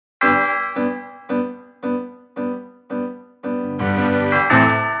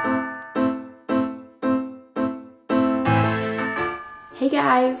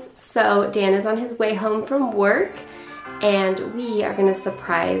guys, so Dan is on his way home from work and we are gonna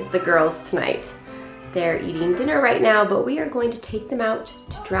surprise the girls tonight. They're eating dinner right now, but we are going to take them out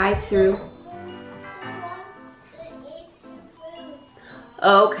to drive through.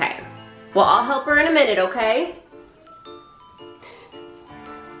 Okay, well I'll help her in a minute, okay?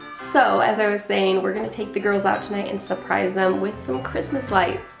 So as I was saying, we're gonna take the girls out tonight and surprise them with some Christmas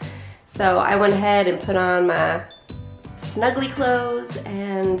lights. So I went ahead and put on my snuggly clothes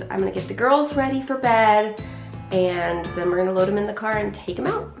and I'm gonna get the girls ready for bed and then we're gonna load them in the car and take them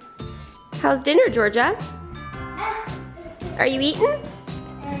out. How's dinner, Georgia? Are you eating?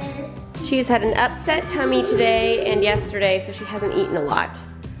 She's had an upset tummy today and yesterday, so she hasn't eaten a lot.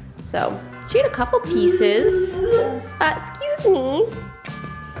 So she had a couple pieces. Excuse me.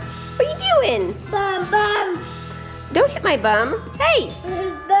 What are you doing? Bum. Don't hit my bum. Hey!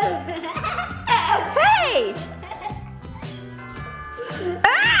 Hey!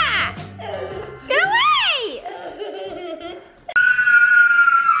 Ah! Get away!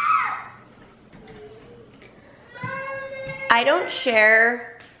 I don't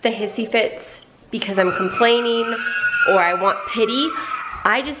share the hissy fits because I'm complaining or I want pity.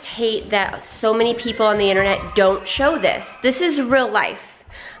 I just hate that so many people on the internet don't show this. This is real life.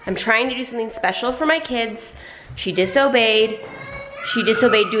 I'm trying to do something special for my kids. She disobeyed. She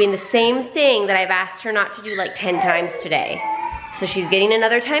disobeyed doing the same thing that I've asked her not to do like 10 times today. So she's getting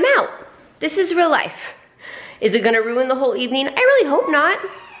another time out. This is real life. Is it gonna ruin the whole evening? I really hope not.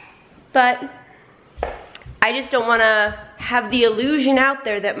 But I just don't wanna have the illusion out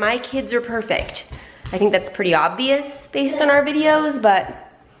there that my kids are perfect. I think that's pretty obvious based on our videos, but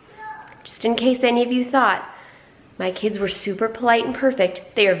just in case any of you thought, my kids were super polite and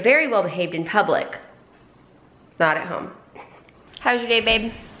perfect. They are very well behaved in public, not at home. How's your day,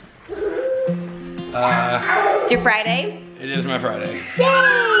 babe? It's your Friday? It is my Friday. Yay!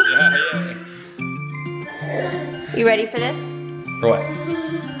 Yeah. You ready for this? For what?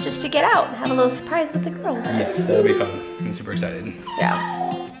 Just to get out and have a little surprise with the girls. Yes, that'll be fun. I'm super excited.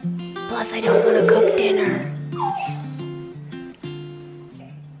 Yeah. Plus, I don't want to cook dinner.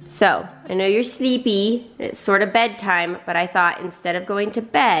 So, I know you're sleepy. It's sort of bedtime, but I thought instead of going to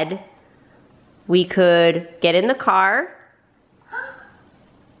bed, we could get in the car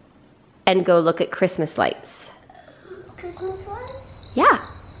and go look at Christmas lights. Christmas lights? Yeah.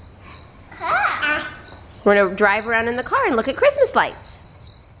 Ah. We're gonna drive around in the car and look at Christmas lights.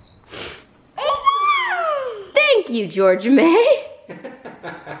 Thank you, Georgia May.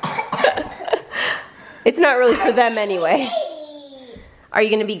 It's not really for them anyway. Are you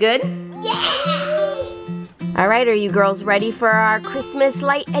gonna be good? Yeah. All right, are you girls ready for our Christmas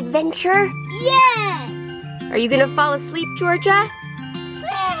light adventure? Yes. Are you gonna fall asleep, Georgia?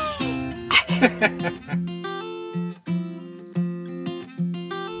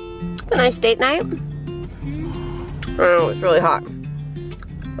 It's a nice date night. Oh, it's really hot.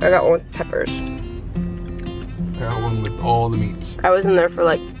 I got one with peppers. I got one with all the meats. I was in there for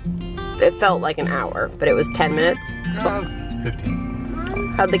like, it felt like an hour, but it was 10 minutes.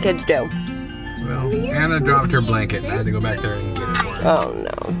 15. How'd the kids do? Well, Anna dropped her blanket. I had to go back there and get it for her. Oh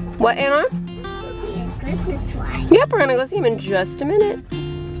no. What, Anna? Christmas lights. Yep, we're gonna go see him in just a minute.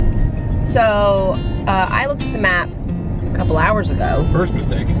 So, I looked at the map a couple hours ago. First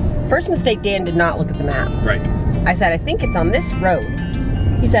mistake. First mistake, Dan did not look at the map. Right. I said, I think it's on this road.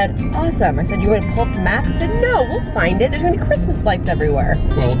 He said, awesome. I said, you want to pull up the map? He said, no, we'll find it. There's gonna be Christmas lights everywhere.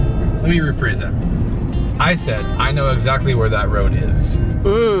 Well, let me rephrase that. I said, I know exactly where that road is.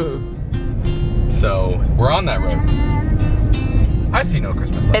 So, we're on that road. I see no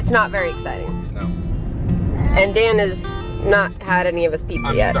Christmas lights. It's not very exciting. No. And Dan has not had any of his pizza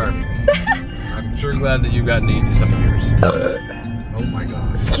I'm yet. starving. I'm sure glad that you got to eat some of yours. Oh my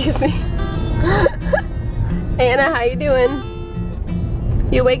God. Excuse me. Anna, how you doing?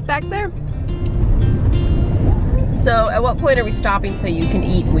 You awake back there? So, at what point are we stopping so you can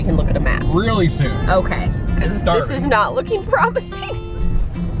eat and we can look at a map? Really soon. Okay. This is not looking promising.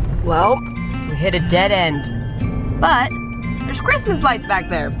 Well, we hit a dead end. But there's Christmas lights back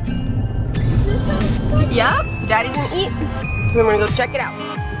there. Yep, so Daddy's gonna eat. And then we're gonna go check it out.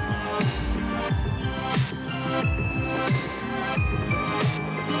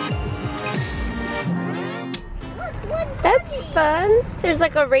 That's fun. There's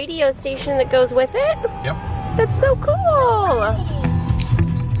like a radio station that goes with it. Yep. That's so cool.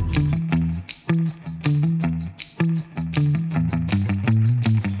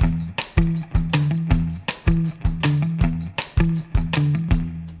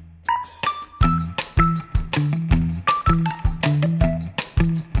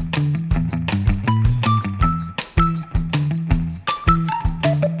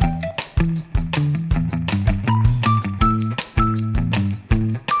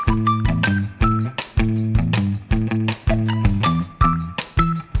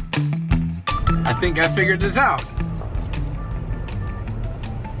 think I figured this out.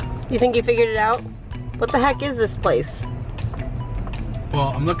 You think you figured it out? What the heck is this place? Well,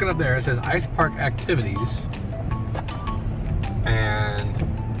 I'm looking up there. It says Ice Park Activities. And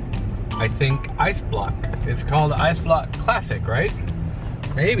I think Ice Block. It's called Ice Block Classic, right?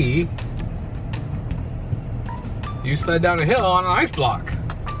 Maybe you sled down a hill on an ice block.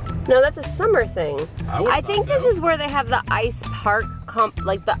 No, that's a summer thing. I think this is where they have the ice park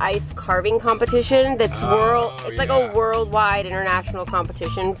like the ice carving competition. That's it's like a worldwide international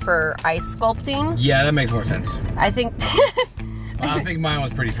competition for ice sculpting. Yeah, that makes more sense. I think. I think mine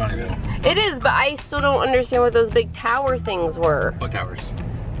was pretty funny though. It is, but I still don't understand what those big tower things were. What towers?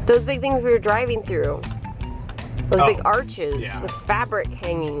 Those big things we were driving through. Those big arches with fabric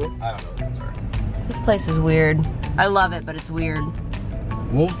hanging. I don't know what those are. This place is weird. I love it, but it's weird.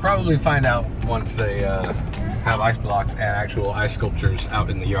 We'll probably find out once they have ice blocks and actual ice sculptures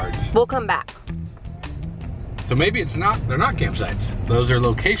out in the yards. We'll come back. So maybe they're not campsites. Those are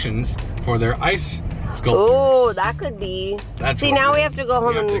locations for their ice sculptures. Oh, that could be. See, now we have to go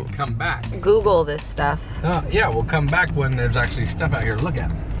home and come back. Google this stuff. Yeah, we'll come back when there's actually stuff out here to look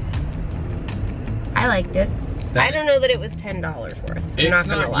at. I liked it. I don't know that it was $10 worth. I'm not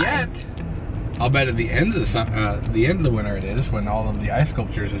gonna lie. Yet. I'll bet at the end of the winter it is, when all of the ice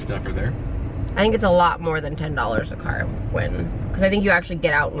sculptures and stuff are there. I think it's a lot more than $10 a car because I think you actually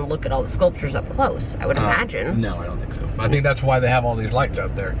get out and look at all the sculptures up close, I would imagine. No, I don't think so. I think that's why they have all these lights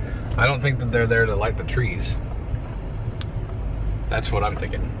out there. I don't think that they're there to light the trees. That's what I'm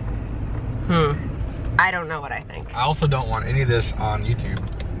thinking. I don't know what I think. I also don't want any of this on YouTube.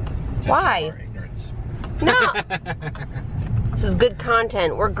 Why? Ignorance. No! This is good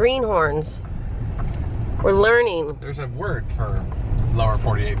content. We're greenhorns. We're learning. There's a word for lower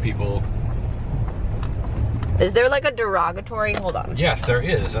 48 people. Is there like a derogatory? Hold on. Yes, there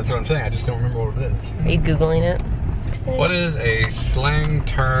is. That's what I'm saying. I just don't remember what it is. Are you Googling it? What is a slang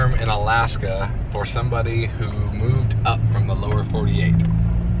term in Alaska for somebody who moved up from the lower 48?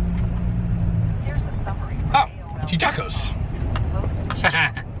 Here's a summary. Oh, chitacos.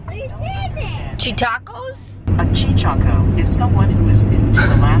 Chitacos? A chichaco is someone who is new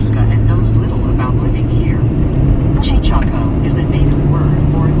to Alaska and knows little about living here. Chichaco is a native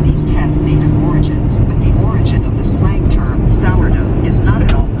word, or at least has native origins, but the origin of the slang term sourdough is not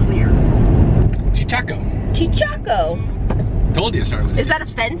at all clear. Chichaco. Chichaco. Told you, Charlotte. Is that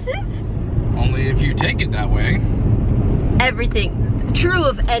offensive? Only if you take it that way. Everything. True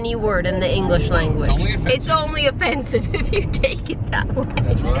of any word in the English language. It's only offensive. It's only offensive if you take it that way.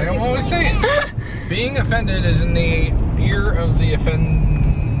 That's what I am always saying. Being offended is in the ear of the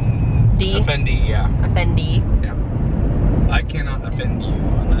offendee, yeah. Offendee. Yeah. I cannot offend you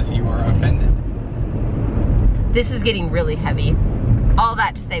unless you are offended. This is getting really heavy. All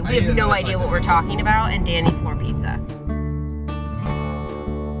that to say, we have no idea what we're talking about, and Dan needs more pizza.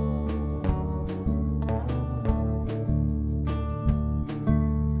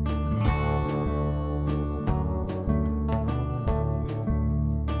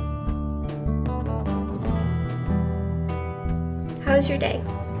 How was your day?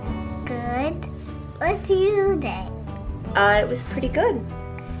 Good. What's your day? It was pretty good.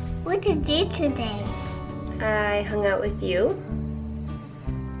 What did you do today? I hung out with you,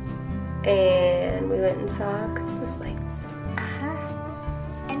 and we went and saw Christmas lights.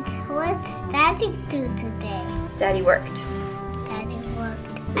 And what did Daddy do today? Daddy worked. Daddy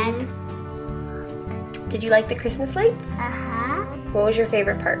worked. And Did you like the Christmas lights? What was your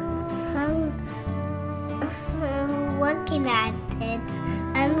favorite part? Looking at it.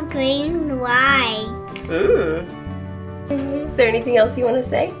 I'm green white. Is there anything else you want to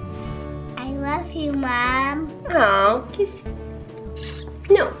say? I love you, Mom. Oh, kiss.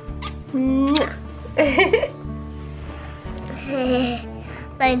 No. Mwah.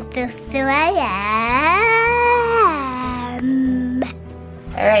 But just who I am.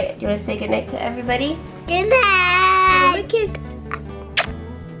 All right, do you want to say goodnight to everybody? Good night. Give them a kiss.